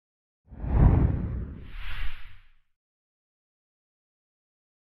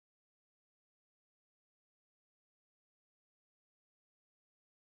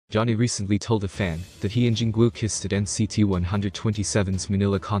Johnny recently told a fan that he and Jungwoo kissed at NCT 127's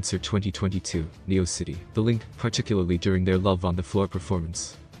Manila concert 2022, Neo City, the link, particularly during their Love on the Floor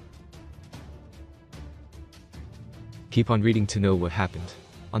performance. Keep on reading to know what happened.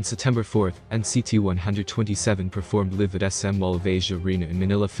 On September 4th, NCT 127 performed live at SM Mall of Asia Arena in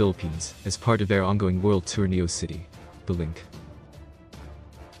Manila, Philippines, as part of their ongoing world tour Neo City. The link.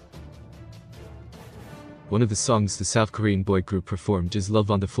 One of the songs the South Korean boy group performed is Love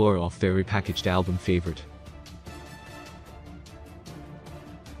on the Floor off their repackaged album Favorite.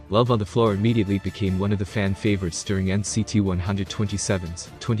 Love on the Floor immediately became one of the fan favorites during NCT 127's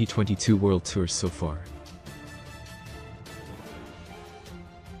 2022 world tour so far.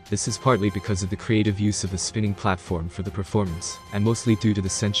 This is partly because of the creative use of a spinning platform for the performance, and mostly due to the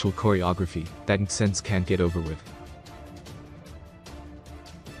sensual choreography that NCT's can't get over with.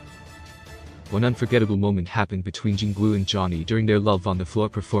 One unforgettable moment happened between Jungwoo and Johnny during their Love on the Floor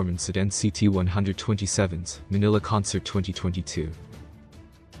performance at NCT 127's Manila concert 2022.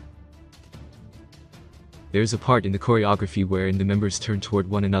 There's a part in the choreography wherein the members turn toward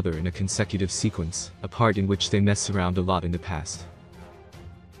one another in a consecutive sequence, a part in which they mess around a lot in the past.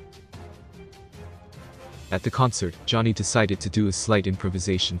 At the concert, Johnny decided to do a slight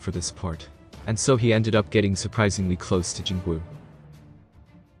improvisation for this part, and so he ended up getting surprisingly close to Jungwoo.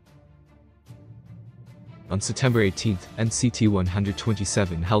 On September 18th, NCT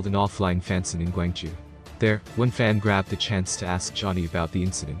 127 held an offline fansinn in Gwangju. There, one fan grabbed the chance to ask Johnny about the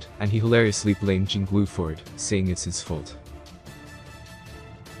incident, and he hilariously blamed Jungwoo for it, saying it's his fault.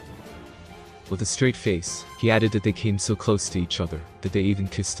 With a straight face, he added that they came so close to each other that they even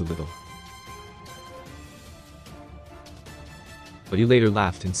kissed a little. But he later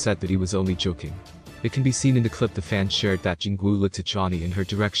laughed and said that he was only joking. It can be seen in the clip the fan shared that Jungwoo looked at Johnny in her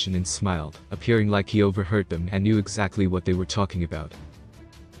direction and smiled, appearing like he overheard them and knew exactly what they were talking about.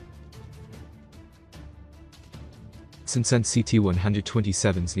 Since NCT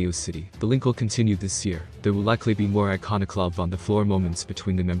 127's Neo City, the link will continue this year, there will likely be more iconic Love on the Floor moments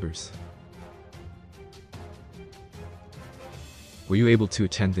between the members. Were you able to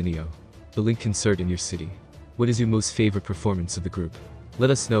attend the Neo the Link concert in your city? What is your most favorite performance of the group? Let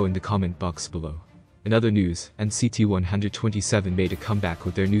us know in the comment box below. In other news, NCT 127 made a comeback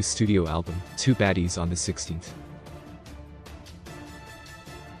with their new studio album, 2 Baddies, on the 16th.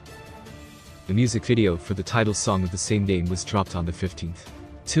 The music video for the title song of the same name was dropped on the 15th.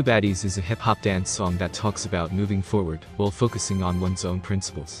 2 Baddies is a hip-hop dance song that talks about moving forward while focusing on one's own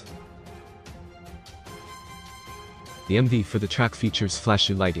principles. The MV for the track features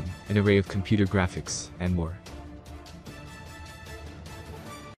flashy lighting, an array of computer graphics, and more.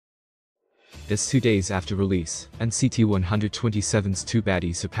 Just 2 days after release, NCT 127's 2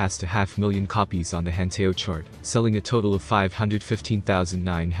 Baddies surpassed 500,000 copies on the Hanteo chart, selling a total of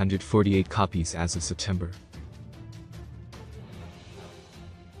 515,948 copies as of September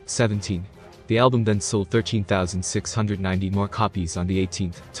 17. The album then sold 13,690 more copies on the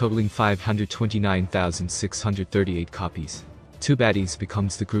 18th, totaling 529,638 copies. 2 Baddies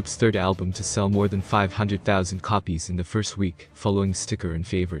becomes the group's third album to sell more than 500,000 copies in the first week, following Sticker and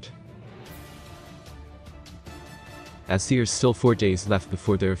Favorite. As there's still 4 days left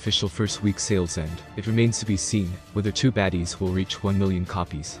before their official first week sales end, it remains to be seen whether 2 Baddies will reach 1 million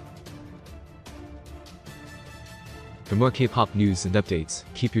copies. For more K-pop news and updates,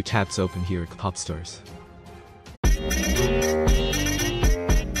 keep your tabs open here at Popstars.